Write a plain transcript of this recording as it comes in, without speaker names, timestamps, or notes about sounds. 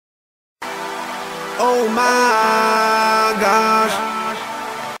Oh my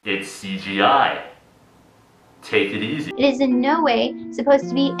gosh. It's CGI. Take it easy. It is in no way supposed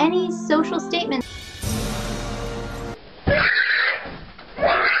to be any social statement.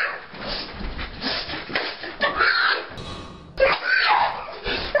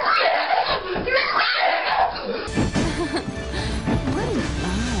 What an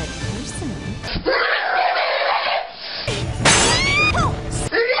odd person.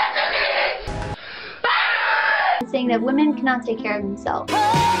 Saying that women cannot take care of themselves.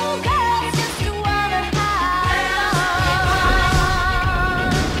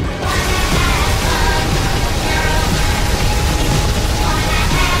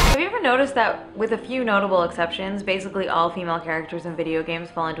 Noticed that with a few notable exceptions, basically all female characters in video games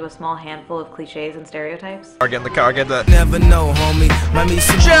fall into a small handful of cliches and stereotypes. Get in the car, get the Never know, homie.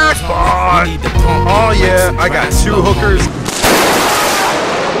 jackpot! Oh yeah, I got 2 hookers.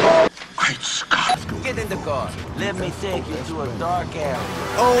 Great Scott. Get in the car. Let me take you to a dark alley.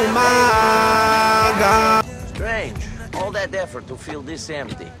 Oh my God. Strange. All that effort to feel this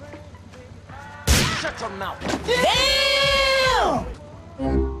empty. Shut your mouth.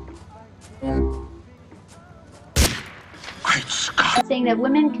 Great Scott. Saying that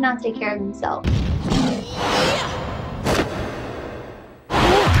women cannot take care of themselves.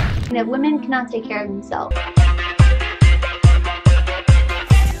 That women cannot take care of themselves.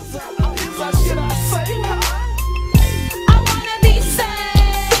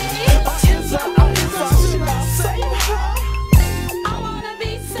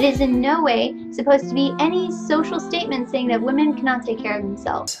 It is in no way supposed to be any social statement saying that women cannot take care of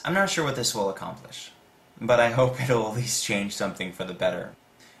themselves. I'm not sure what this will accomplish, but I hope it'll at least change something for the better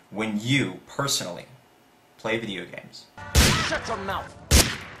when you, personally, play video games. Shut your mouth.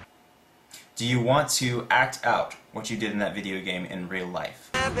 Do you want to act out what you did in that video game in real life?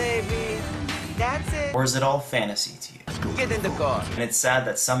 Yeah, baby. That's it. Or is it all fantasy to you? Get in the car. And it's sad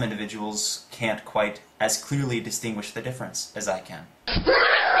that some individuals can't quite as clearly distinguish the difference as I can.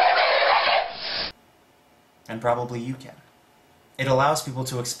 And probably you can. It allows people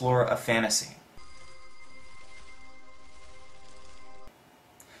to explore a fantasy,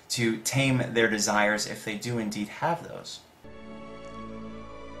 to tame their desires if they do indeed have those.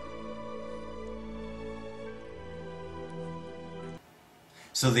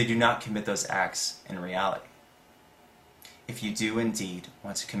 So they do not commit those acts in reality. If you do indeed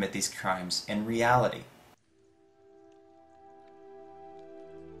want to commit these crimes in reality,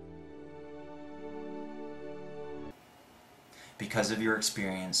 because of your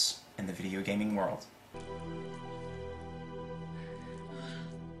experience in the video gaming world,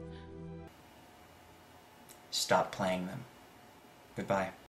 stop playing them. Goodbye.